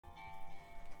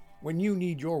When you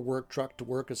need your work truck to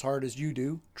work as hard as you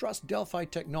do, trust Delphi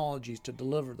Technologies to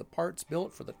deliver the parts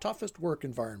built for the toughest work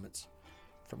environments.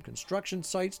 From construction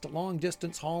sites to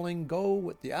long-distance hauling, go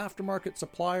with the aftermarket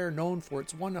supplier known for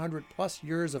its 100-plus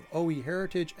years of OE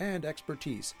heritage and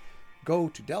expertise. Go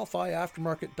to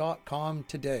DelphiAftermarket.com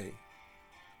today.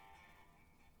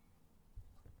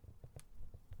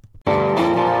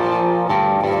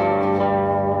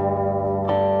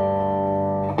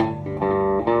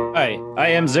 Hi, I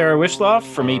am Zara Wishloff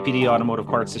from APD Automotive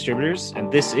Parts Distributors,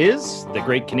 and this is the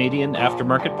Great Canadian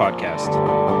Aftermarket Podcast.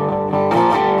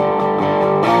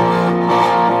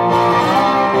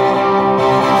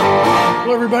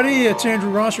 Hello, everybody. It's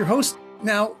Andrew Ross, your host.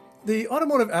 Now, the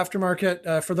automotive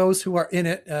aftermarket, for those who are in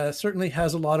it, certainly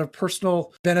has a lot of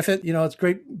personal benefit. You know, it's a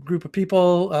great group of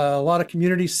people, a lot of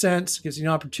community sense, gives you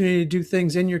an opportunity to do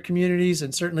things in your communities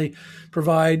and certainly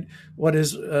provide what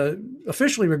is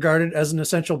officially regarded as an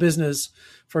essential business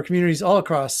for communities all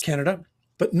across Canada.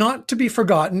 But not to be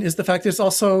forgotten is the fact that it's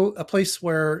also a place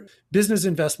where business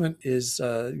investment is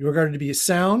regarded to be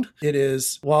sound. It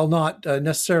is, while not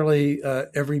necessarily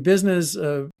every business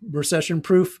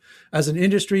recession-proof as an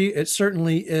industry, it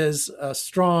certainly is a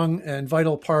strong and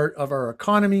vital part of our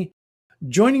economy.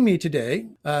 Joining me today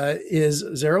is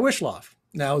Zara Wishloff.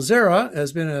 Now, Zara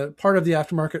has been a part of the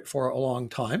aftermarket for a long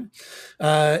time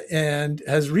and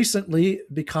has recently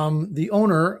become the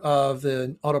owner of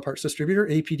the auto parts distributor,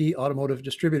 APD Automotive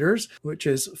Distributors, which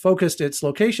has focused its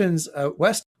locations out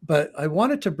west. But I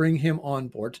wanted to bring him on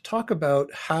board to talk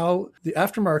about how the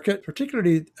aftermarket,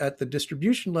 particularly at the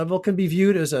distribution level, can be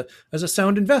viewed as a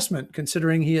sound investment,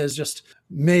 considering he has just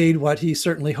made what he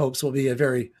certainly hopes will be a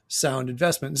very sound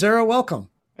investment. Zara, welcome.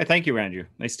 Thank you, Andrew.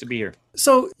 Nice to be here.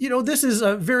 So, you know, this is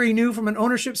very new from an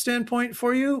ownership standpoint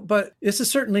for you, but this is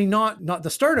certainly not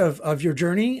the start of your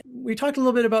journey. We talked a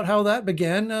little bit about how that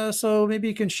began. So maybe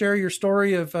you can share your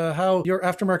story of how your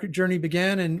aftermarket journey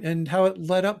began and how it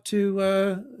led up to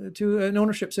an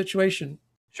ownership situation.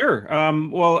 Sure.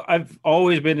 Well, I've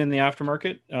always been in the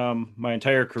aftermarket my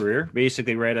entire career,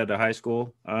 basically right out of high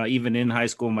school. Even in high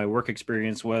school, my work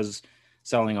experience was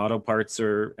selling auto parts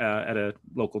or at a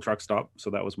local truck stop.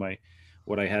 So that was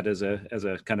what I had as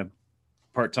a kind of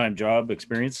part-time job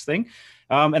experience thing.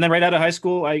 And then right out of high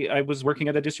school, I was working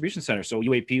at a distribution center. So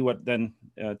UAP, what then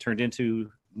turned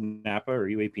into Napa or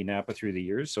UAP Napa through the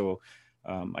years. So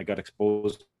I got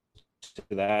exposed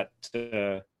to that,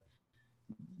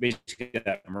 basically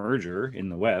that merger in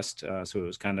the West. So it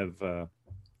was kind of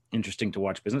interesting to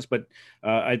watch business, but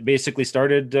I basically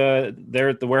started there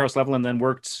at the warehouse level and then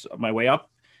worked my way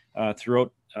up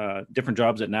throughout different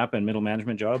jobs at Napa and middle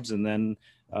management jobs, and then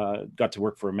got to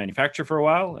work for a manufacturer for a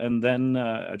while and then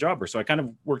a jobber. So I kind of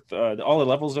worked all the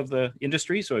levels of the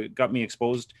industry. So it got me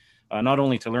exposed not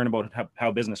only to learn about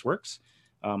how business works,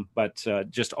 but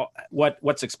just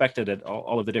what's expected at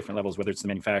all of the different levels, whether it's the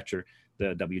manufacturer,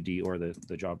 the WD, or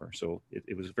the jobber. So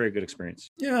it was a very good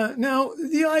experience. Yeah. Now,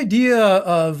 the idea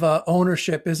of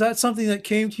ownership, is that something that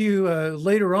came to you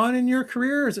later on in your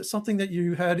career? Or is it something that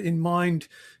you had in mind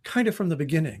kind of from the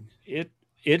beginning? It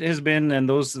has been, and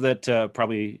those that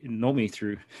probably know me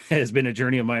through, has been a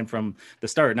journey of mine from the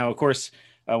start. Now, of course,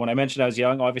 when I mentioned I was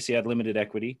young, obviously I had limited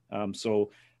equity.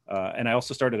 And I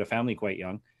also started a family quite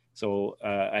young. So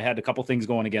I had a couple things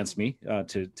going against me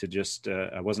to just,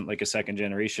 I wasn't like a second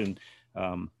generation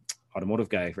automotive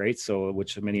guy, right? So,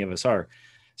 which many of us are.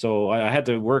 So I had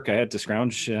to work, I had to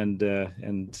scrounge and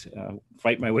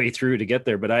fight my way through to get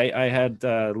there. But I had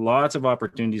lots of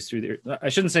opportunities through there. I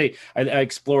shouldn't say, I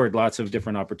explored lots of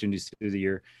different opportunities through the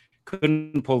year.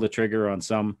 Couldn't pull the trigger on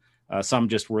some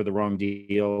just were the wrong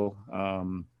deal.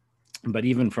 But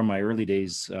even from my early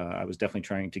days, I was definitely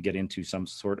trying to get into some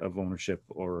sort of ownership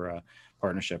or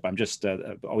partnership. I'm just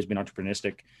I've always been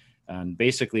entrepreneuristic, and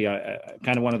basically, I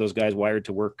kind of one of those guys wired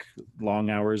to work long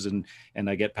hours, and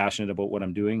I get passionate about what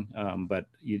I'm doing. But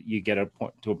you get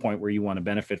to a point where you want to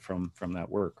benefit from that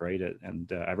work, right?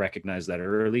 And I recognize that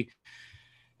early.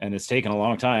 And it's taken a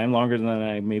long time, longer than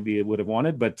I maybe would have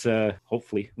wanted, but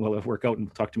hopefully will work out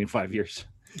and talk to me in 5 years.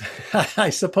 I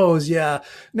suppose, yeah.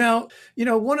 Now, you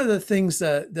know, one of the things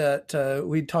that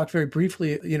we talked very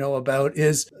briefly, you know, about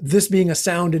is this being a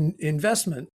sound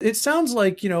investment. It sounds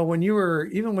like, you know, when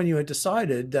you had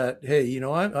decided that, hey, you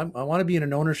know, I want to be in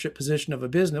an ownership position of a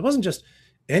business, it wasn't just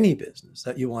any business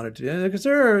that you wanted to do, because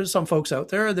there are some folks out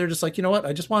there, they're just like, you know what,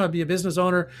 I just want to be a business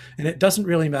owner and it doesn't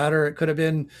really matter. It could have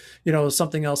been, you know,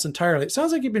 something else entirely. It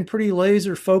sounds like you've been pretty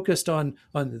laser focused on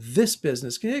this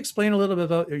business. Can you explain a little bit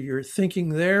about your thinking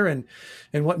there and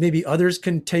what maybe others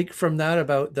can take from that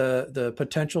about the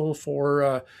potential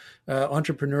for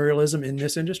entrepreneurialism in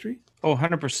this industry? Oh,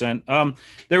 100%.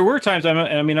 There were times,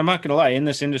 I mean, I'm not going to lie, in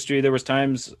this industry, there was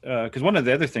times, because one of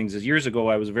the other things is years ago,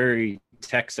 I was very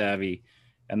tech savvy,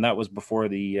 and that was before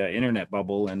the internet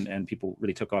bubble, and people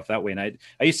really took off that way. And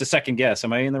I used to second guess,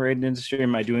 am I in the right industry?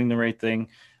 Am I doing the right thing?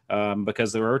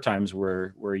 Because there were times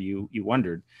where you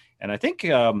wondered. And I think,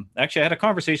 actually, I had a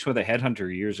conversation with a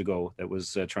headhunter years ago that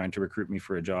was trying to recruit me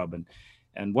for a job.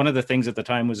 And one of the things at the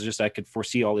time was just I could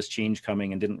foresee all this change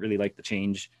coming and didn't really like the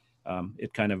change.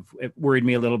 It worried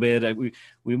me a little bit.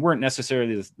 We weren't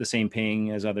necessarily the same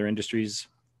paying as other industries,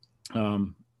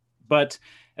 but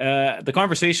the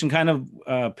conversation, kind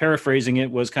of paraphrasing it,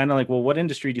 was kind of like, well, what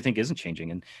industry do you think isn't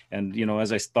changing? And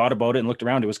as I thought about it and looked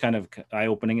around, it was kind of eye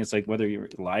opening. It's like whether you're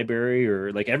a library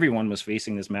or like everyone was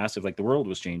facing this massive, like the world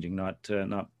was changing, not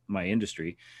my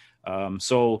industry.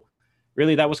 So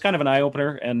really, that was kind of an eye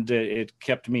opener, and it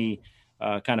kept me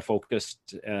kind of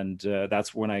focused. And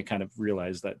that's when I kind of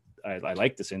realized that I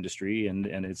like this industry, and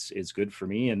it's good for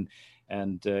me, and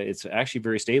it's actually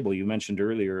very stable. You mentioned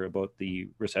earlier about the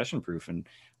recession proof, and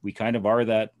we kind of are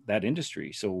that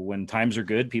industry. So when times are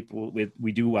good,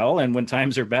 we do well, and when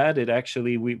times are bad,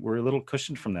 we're a little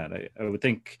cushioned from that. I would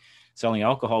think selling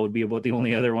alcohol would be about the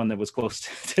only other one that was close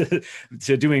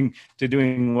to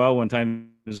doing well when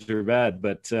times are bad,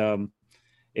 but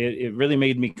it really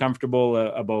made me comfortable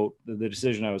about the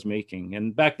decision I was making.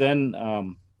 And back then, I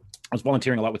was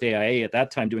volunteering a lot with AIA at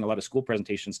that time, doing a lot of school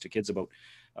presentations to kids about,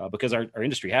 because our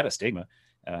industry had a stigma,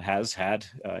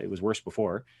 it was worse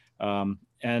before.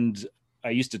 And I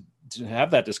used to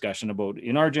have that discussion about,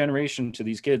 in our generation, to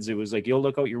these kids, it was like, you'll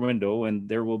look out your window and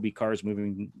there will be cars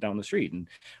moving down the street, and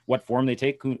what form they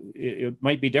take, it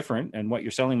might be different, and what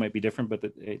you're selling might be different, but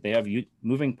they have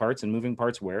moving parts, and moving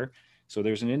parts where, so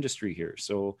there's an industry here.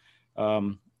 So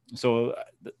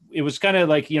it was kind of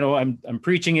like, I'm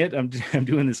preaching it. I'm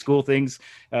doing the school things.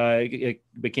 It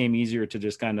became easier to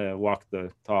just kind of walk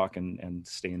the talk and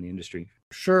stay in the industry.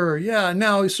 Sure. Yeah.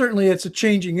 Now, certainly it's a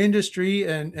changing industry.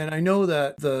 And I know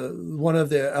that one of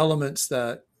the elements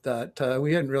that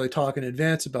we hadn't really talked in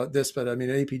advance about this, but I mean,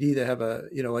 at APD, they have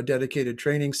a dedicated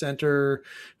training center.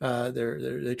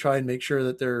 They try and make sure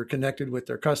that they're connected with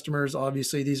their customers.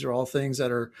 Obviously, these are all things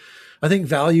that are, I think,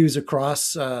 values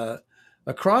across the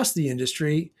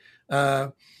industry.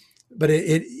 But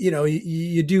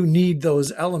you do need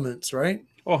those elements, right?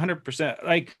 Oh, 100%.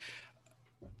 Like,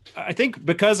 I think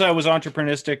because I was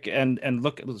entrepreneuristic and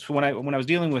look, so when I was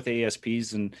dealing with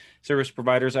ASPs and service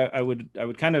providers, I would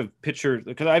kind of picture,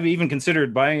 because I've even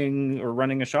considered buying or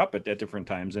running a shop at different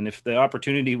times, and if the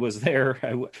opportunity was there,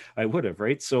 I would have,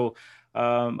 right? So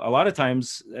a lot of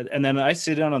times, and then I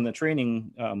sit down on the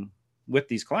training with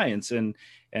these clients, and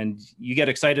you get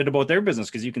excited about their business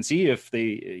because you can see if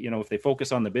they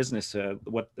focus on the business,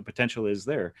 what the potential is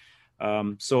there.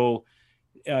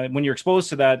 When you're exposed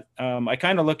to that, I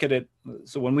kind of look at it.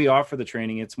 So when we offer the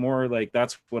training, it's more like,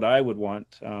 that's what I would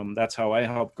want. That's how I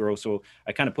help grow. So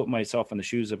I kind of put myself in the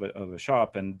shoes of a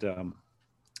shop, and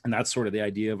that's sort of the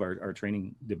idea of our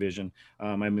training division.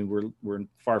 I mean, we're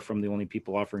far from the only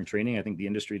people offering training. I think the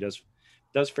industry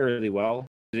does fairly well.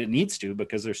 It needs to,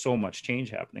 because there's so much change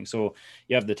happening. So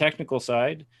you have the technical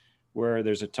side, where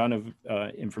there's a ton of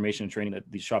information and training that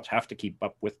these shops have to keep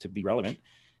up with to be relevant.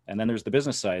 And then there's the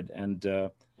business side, and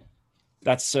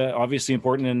that's obviously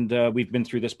important. And we've been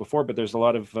through this before, but there's a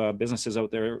lot of businesses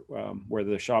out there where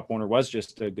the shop owner was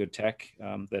just a good tech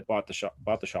that bought the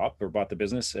shop or bought the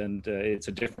business, and it's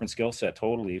a different skill set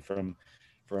totally from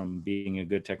being a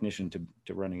good technician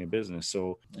to running a business.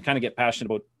 So I kind of get passionate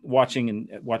about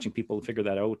watching people figure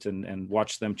that out and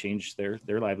watch them change their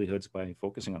livelihoods by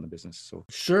focusing on the business. So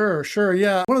Sure.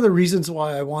 Yeah. One of the reasons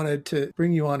why I wanted to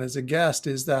bring you on as a guest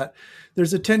is that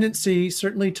there's a tendency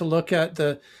certainly to look at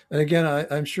and again,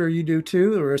 I'm sure you do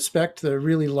too, respect the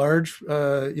really large,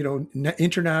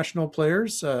 international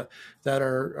players that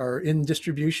are in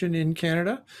distribution in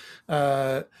Canada.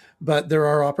 But there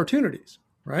are opportunities,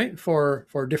 right, for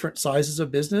different sizes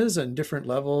of business and different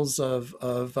levels of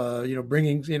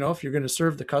bringing, if you're going to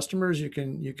serve the customers, you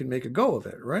can make a go of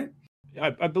it, right?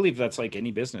 I believe that's like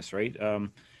any business, right?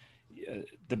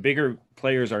 The bigger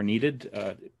players are needed.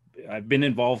 I've been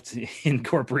involved in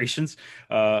corporations.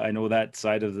 I know that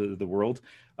side of the world.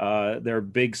 They're a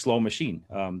big, slow machine.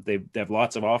 They have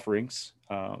lots of offerings,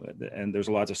 and there's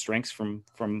lots of strengths from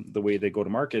the way they go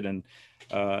to market, and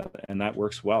that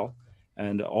works well.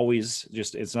 And always,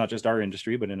 it's not just our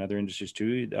industry, but in other industries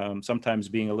too. Sometimes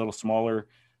being a little smaller,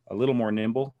 a little more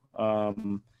nimble,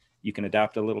 you can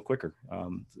adapt a little quicker.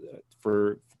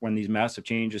 For when these massive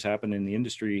changes happen in the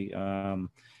industry,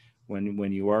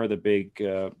 when you are the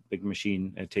big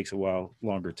machine, it takes a while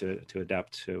longer to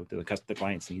adapt to the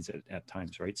client's needs at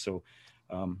times, right? So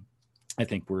I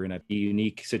think we're in a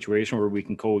unique situation where we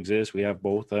can coexist. We have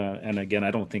both, and again,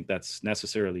 I don't think that's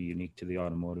necessarily unique to the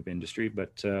automotive industry,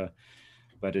 but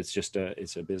it's just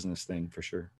it's a business thing for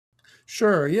sure.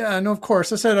 Sure. Yeah. And of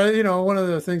course, I said, one of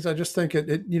the things I just think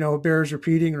it bears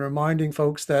repeating and reminding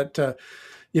folks that,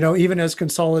 even as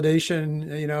consolidation,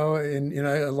 in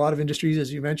a lot of industries,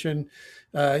 as you mentioned,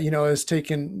 is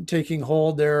taking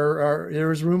hold,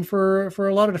 there is room for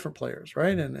a lot of different players,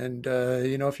 right? And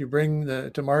if you bring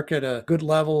to market a good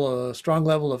level, a strong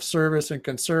level of service and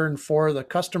concern for the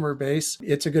customer base,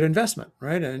 it's a good investment,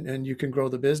 right? And you can grow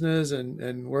the business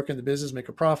and work in the business, make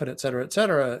a profit, et cetera, et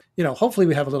cetera. Hopefully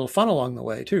we have a little fun along the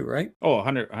way too, right? Oh,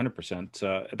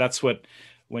 100%. That's what,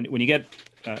 when you get,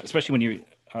 especially when you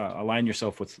align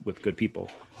yourself with good people,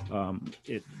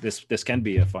 this can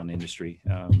be a fun industry,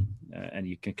 and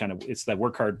you can kind of, it's that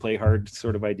work hard, play hard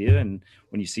sort of idea. And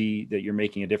when you see that you're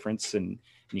making a difference, and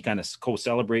you kind of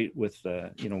co-celebrate with,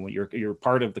 when you're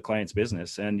part of the client's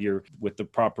business, and you're with the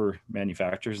proper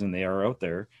manufacturers, and they are out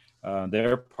there,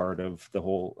 they're part of the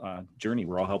whole journey.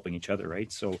 We're all helping each other,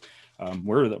 right? So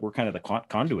we're kind of the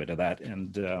conduit of that,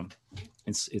 and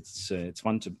it's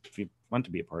fun to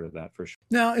be a part of that for sure.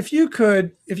 Now, if you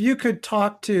could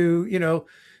talk to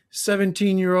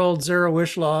 17-year-old Zara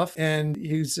Wishloff, and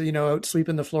he's out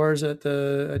sleeping the floors at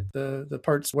the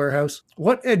parts warehouse,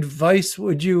 what advice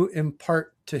would you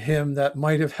impart to him that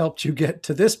might have helped you get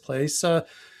to this place? I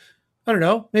don't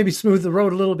know, maybe smooth the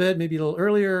road a little bit, maybe a little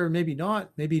earlier, maybe not,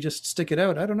 maybe just stick it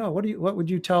out. I don't know. What would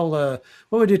you tell a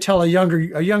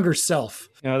younger self?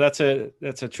 That's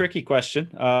a tricky question.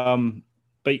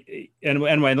 But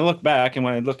when I look back, and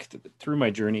when I look through my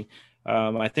journey,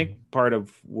 I think part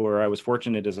of where I was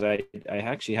fortunate is I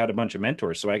actually had a bunch of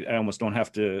mentors, so I almost don't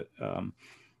have to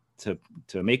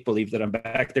make believe that I'm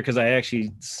back there, because I actually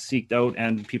seeked out,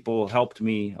 and people helped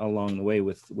me along the way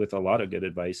with a lot of good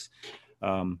advice.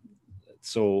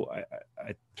 So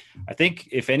I think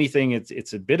if anything,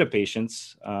 it's a bit of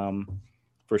patience,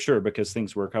 for sure, because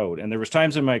things work out. And there was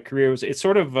times in my career, it's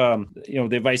sort of,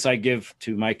 the advice I give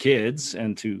to my kids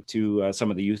and to some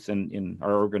of the youth in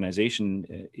our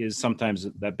organization is sometimes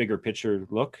that bigger picture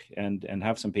look and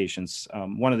have some patience.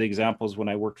 One of the examples, when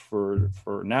I worked for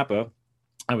Napa,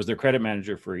 I was their credit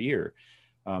manager for a year.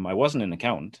 I wasn't an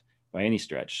accountant by any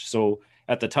stretch. So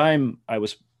at the time,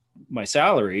 my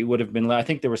salary would have been, I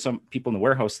think there were some people in the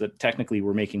warehouse that technically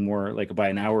were making more, like by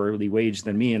an hourly wage,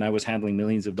 than me. And I was handling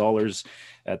millions of dollars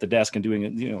at the desk and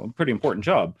doing a pretty important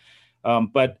job.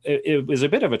 But it was a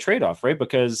bit of a trade-off, right?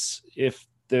 Because if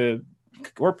the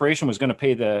corporation was going to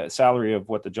pay the salary of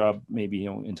what the job may be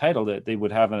entitled, that they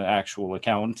would have an actual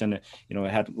accountant, and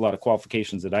it had a lot of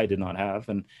qualifications that I did not have,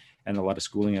 and a lot of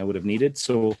schooling I would have needed.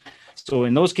 So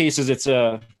in those cases, it's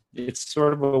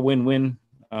sort of a win-win,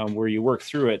 where you work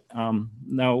through it.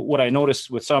 Now, what I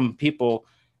noticed with some people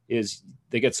is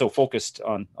they get so focused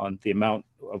on the amount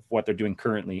of what they're doing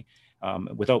currently,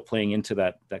 without playing into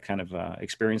that kind of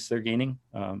experience they're gaining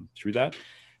through that.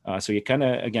 So you kind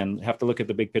of, again, have to look at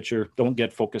the big picture. Don't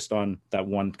get focused on that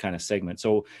one kind of segment.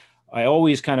 So I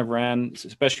always kind of ran,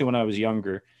 especially when I was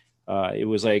younger, it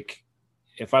was like,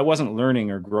 if I wasn't learning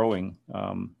or growing,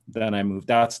 then I moved.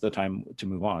 That's the time to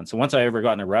move on. So once I ever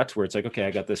got in a rut where it's like, okay,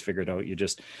 I got this figured out,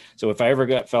 so if I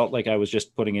ever felt like I was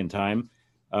just putting in time,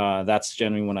 that's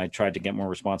generally when I tried to get more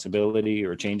responsibility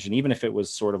or change. And even if it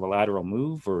was sort of a lateral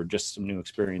move or just some new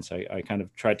experience, I kind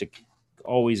of tried to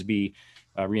always be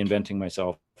reinventing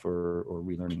myself or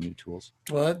relearning new tools.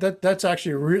 Well, that's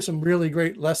actually some really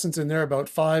great lessons in there, about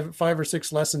five or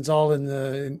six lessons, all in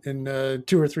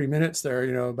 2 or 3 minutes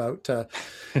there, about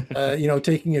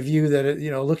taking a view that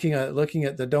looking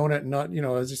at the donut, and not,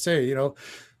 as you say,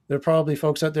 there are probably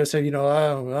folks out there say, I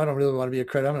don't really want to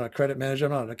be I'm not a credit manager,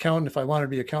 I'm not an accountant. If I wanted to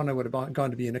be an accountant, I would have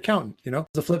gone to be an accountant.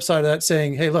 The flip side of that,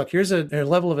 saying, hey, look, here's a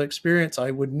level of experience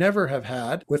I would never have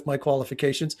had with my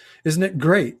qualifications. Isn't it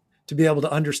great to be able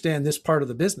to understand this part of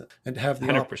the business and to have the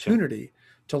 100%. Opportunity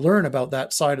to learn about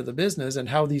that side of the business and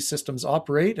how these systems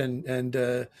operate, and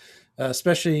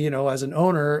especially, as an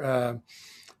owner,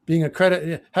 being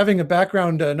having a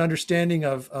background and understanding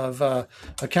of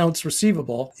accounts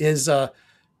receivable is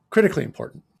critically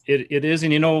important. It is.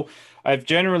 And, I've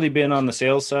generally been on the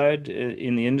sales side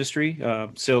in the industry,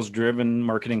 sales driven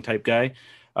marketing type guy.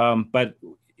 But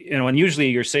and usually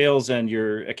your sales and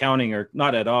your accounting are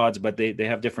not at odds, but they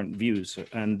have different views.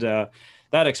 And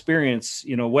that experience,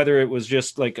 whether it was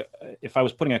just like if I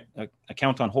was putting a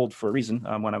account on hold for a reason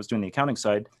when I was doing the accounting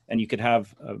side, and you could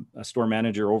have a store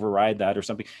manager override that or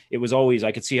something, it was always,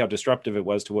 I could see how disruptive it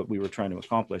was to what we were trying to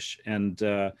accomplish. And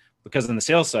because on the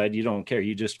sales side, you don't care.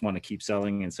 You just want to keep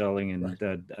selling and selling. And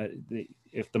right.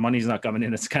 If the money's not coming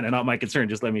in, it's kind of not my concern.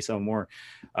 Just let me sell more.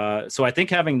 So I think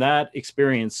having that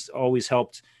experience always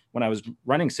helped when I was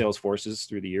running sales forces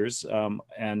through the years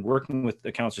and working with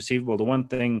accounts receivable. The one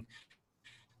thing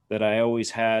that I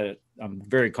always I'm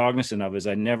very cognizant of is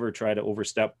I never try to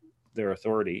overstep their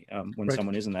authority when right.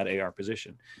 someone is in that AR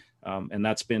position. And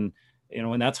that's been,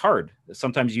 and that's hard.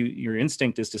 Sometimes your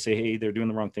instinct is to say, hey, they're doing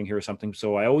the wrong thing here or something.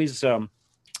 So I always,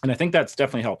 and I think that's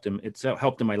definitely helped him. It's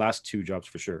helped in my last 2 jobs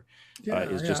for sure,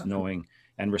 just knowing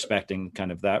and respecting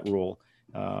kind of that role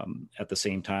at the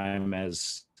same time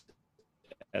as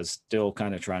still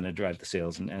kind of trying to drive the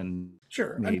sales and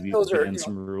sure. maybe bend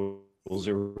some rules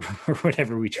or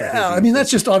whatever we try. Yeah, I mean,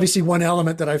 that's just obviously one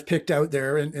element that I've picked out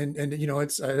there. And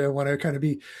it's, I don't want to kind of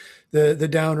be the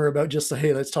downer about just the,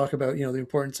 hey, let's talk about, the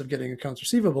importance of getting accounts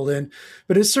receivable in.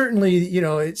 But it's certainly,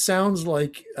 it sounds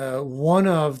like one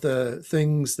of the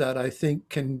things that I think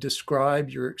can describe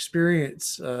your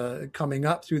experience coming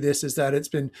up through this is that it's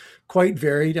been quite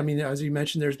varied. I mean, as you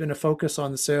mentioned, there's been a focus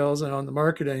on the sales and on the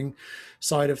marketing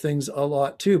side of things a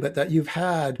lot too, but that you've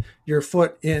had your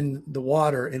foot in the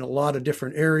water in a lot of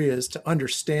different areas to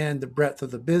understand the breadth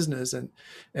of the business.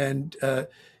 And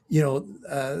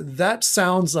that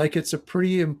sounds like it's a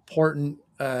pretty important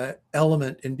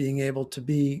element in being able to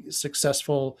be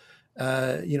successful,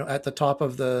 at the top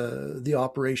of the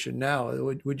operation now.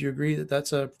 Would you agree that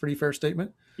that's a pretty fair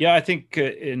statement? Yeah, I think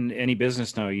in any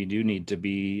business now, you do need to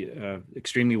be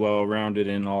extremely well-rounded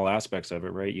in all aspects of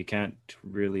it, right? You can't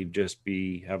really just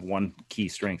have one key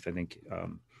strength. I think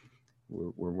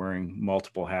we're wearing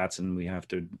multiple hats and we have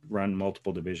to run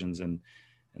multiple divisions and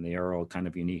they are all kind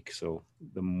of unique. So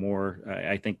the more,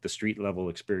 I think the street level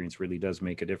experience really does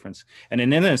make a difference. And in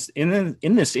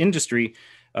this industry,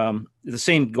 the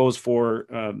same goes for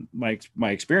my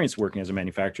experience working as a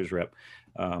manufacturer's rep.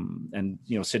 And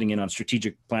sitting in on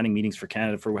strategic planning meetings for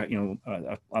Canada for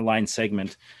a line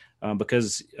segment,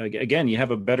 because again, you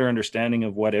have a better understanding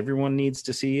of what everyone needs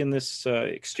to see in this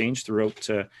exchange throughout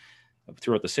the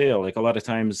sale. Like a lot of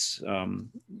times,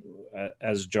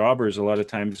 as jobbers, a lot of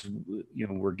times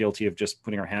we're guilty of just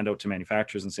putting our hand out to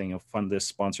manufacturers and saying, fund this,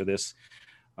 sponsor this,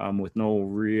 with no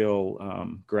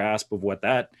real grasp of what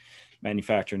that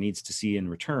manufacturer needs to see in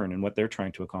return and what they're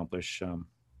trying to accomplish.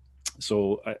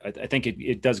 So I think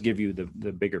it does give you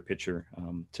the bigger picture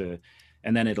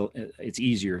and then it's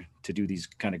easier to do these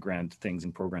kind of grand things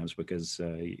and programs because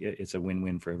it's a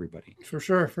win-win for everybody. For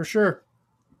sure.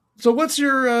 So what's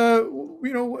your,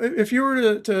 if you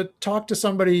were to talk to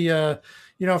somebody,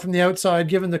 from the outside,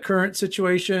 given the current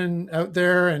situation out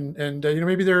there and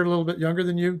maybe they're a little bit younger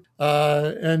than you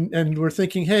and we're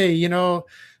thinking, hey,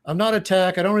 I'm not a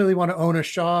tech. I don't really want to own a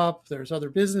shop. There's other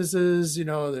businesses,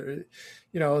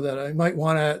 that I might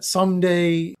want to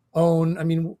someday own. I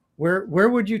mean, where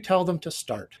would you tell them to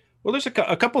start? Well, there's a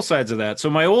couple sides of that. So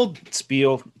my old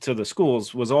spiel to the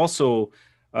schools was also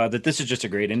that this is just a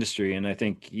great industry. And I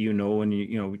think, when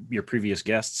your previous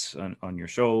guests on your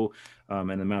show and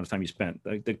the amount of time you spent,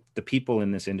 the people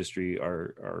in this industry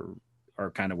are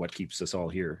kind of what keeps us all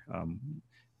here.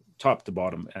 Top to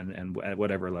bottom and at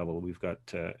whatever level we've got,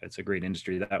 it's a great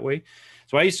industry that way.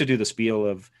 So I used to do the spiel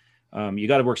of, you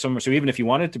got to work somewhere. So even if you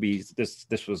wanted to be,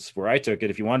 this was where I took it.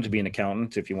 If you wanted to be an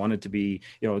accountant, if you wanted to be,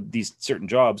 these certain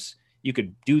jobs, you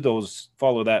could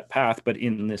follow that path, but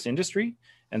in this industry.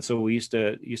 And so we used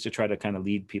to try to kind of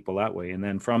lead people that way. And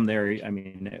then from there, I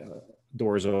mean,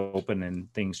 doors open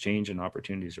and things change and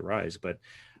opportunities arise. But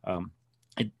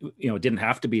it didn't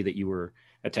have to be that you were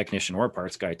a technician or a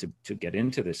parts guy to get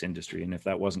into this industry. And if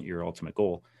that wasn't your ultimate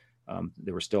goal,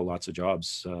 there were still lots of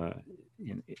jobs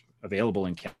available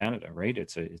in Canada, right?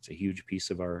 It's a huge piece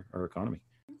of our economy.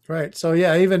 Right. So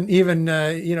yeah, even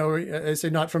I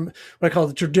say not from what I call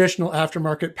the traditional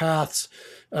aftermarket paths,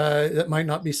 that might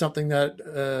not be something that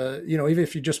even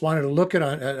if you just wanted to look at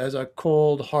it as a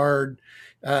cold, hard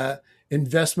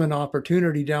investment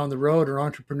opportunity down the road or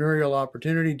entrepreneurial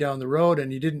opportunity down the road,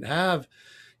 and you didn't have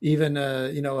even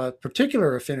a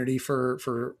particular affinity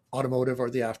for automotive or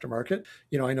the aftermarket.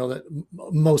 I know that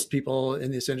most people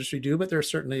in this industry do, but there are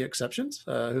certainly exceptions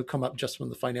who come up just from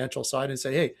the financial side and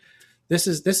say, hey, this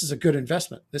is a good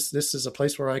investment. This is a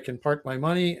place where I can park my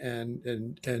money and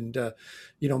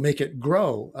make it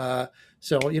grow.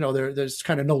 So there's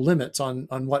kind of no limits on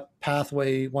what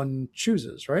pathway one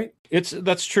chooses, right?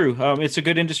 That's true. It's a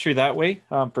good industry that way,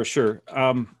 for sure.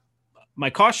 My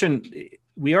caution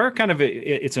we are kind of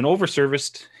it's an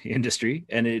overserviced industry,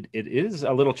 and it is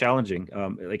a little challenging.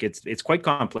 Like it's quite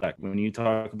complex when you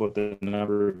talk about the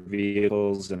number of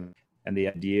vehicles and the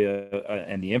idea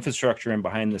and the infrastructure and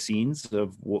behind the scenes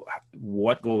of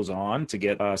what goes on to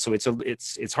get. So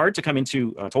it's hard to come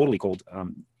into totally cold.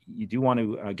 You do want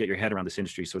to get your head around this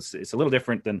industry, so it's a little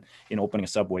different than opening a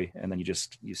Subway and then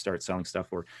you start selling stuff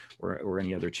or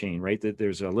any other chain, right? That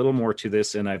there's a little more to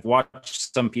this, and I've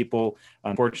watched some people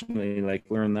unfortunately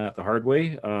learn that the hard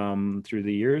way through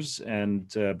the years, and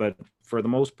but for the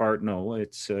most part, no,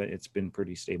 it's been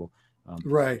pretty stable.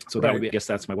 Right. So that would be, I guess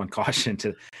that's my one caution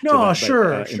to no, that.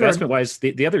 sure. Investment wise,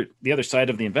 the other side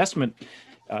of the investment,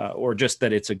 or just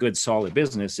that it's a good solid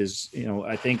business is,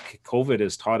 I think COVID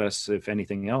has taught us, if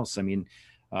anything else. I mean,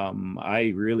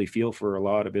 I really feel for a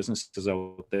lot of businesses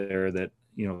out there that,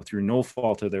 through no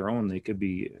fault of their own, they could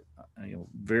be,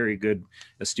 very good,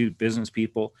 astute business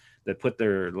people that put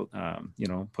their,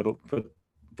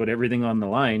 put everything on the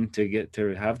line to get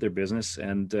to have their business,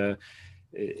 and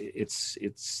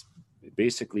it's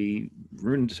basically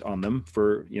ruined on them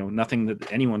for nothing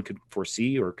that anyone could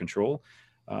foresee or control.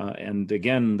 And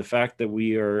again, the fact that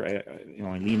we are,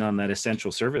 I lean on that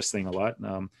essential service thing a lot.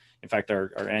 In fact,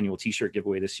 our annual T-shirt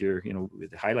giveaway this year,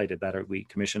 it highlighted that we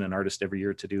commission an artist every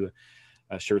year to do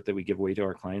a shirt that we give away to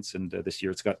our clients. And this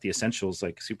year it's got the essentials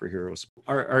like superheroes.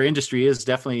 Our industry is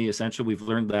definitely essential. We've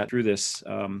learned that through this.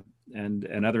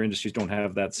 And other industries don't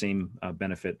have that same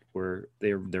benefit where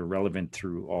they're relevant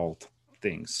through all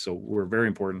things. So we're very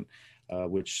important,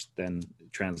 which then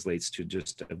translates to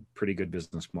just a pretty good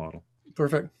business model.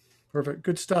 Perfect.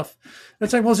 Good stuff.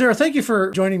 That's like, well, Zara, thank you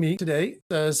for joining me today.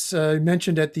 As I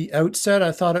mentioned at the outset,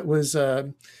 I thought it was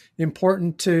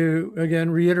important to, again,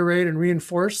 reiterate and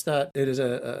reinforce that it is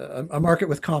a market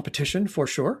with competition for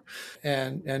sure.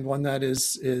 And one that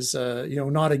is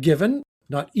not a given,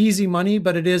 not easy money,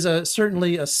 but it is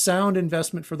certainly a sound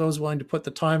investment for those willing to put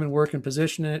the time and work and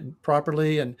position it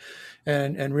properly and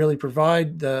really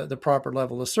provide the proper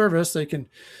level of service. They can,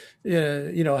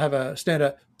 stand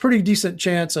a pretty decent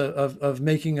chance of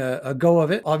making a go of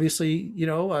it. Obviously,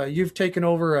 you've taken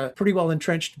over a pretty well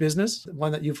entrenched business,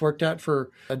 one that you've worked at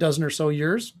for a dozen or so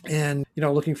years, and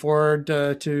looking forward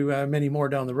to many more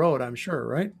down the road, I'm sure,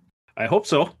 right? I hope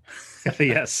so.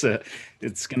 Yes,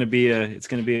 it's going to be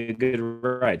a good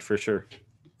ride for sure.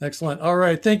 Excellent. All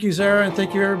right. Thank you, Zara, and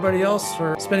thank you everybody else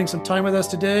for spending some time with us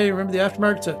today. Remember, the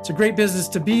aftermarket, it's a great business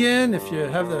to be in. If you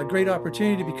have the great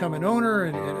opportunity to become an owner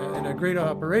in a great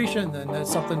operation, then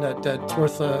that's something that's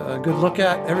worth a good look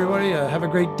at. Everybody, have a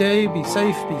great day. Be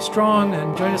safe, be strong,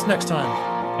 and join us next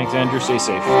time. Thanks, Andrew. Stay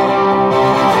safe.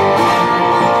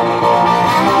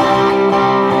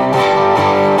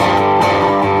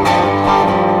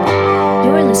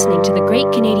 You're listening to the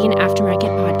Great Canadian Aftermarket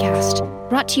Podcast,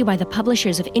 brought to you by the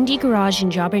publishers of Indie Garage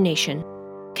and Jobber Nation.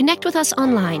 Connect with us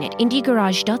online at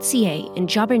indiegarage.ca and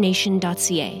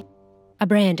jobbernation.ca, a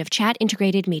brand of Chat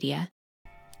Integrated Media.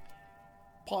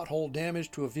 Pothole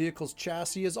damage to a vehicle's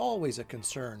chassis is always a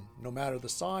concern, no matter the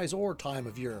size or time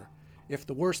of year. If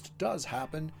the worst does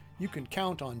happen, you can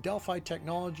count on Delphi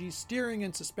Technologies steering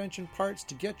and suspension parts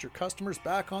to get your customers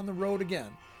back on the road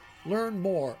again. Learn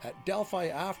more at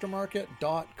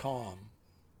delphiaftermarket.com.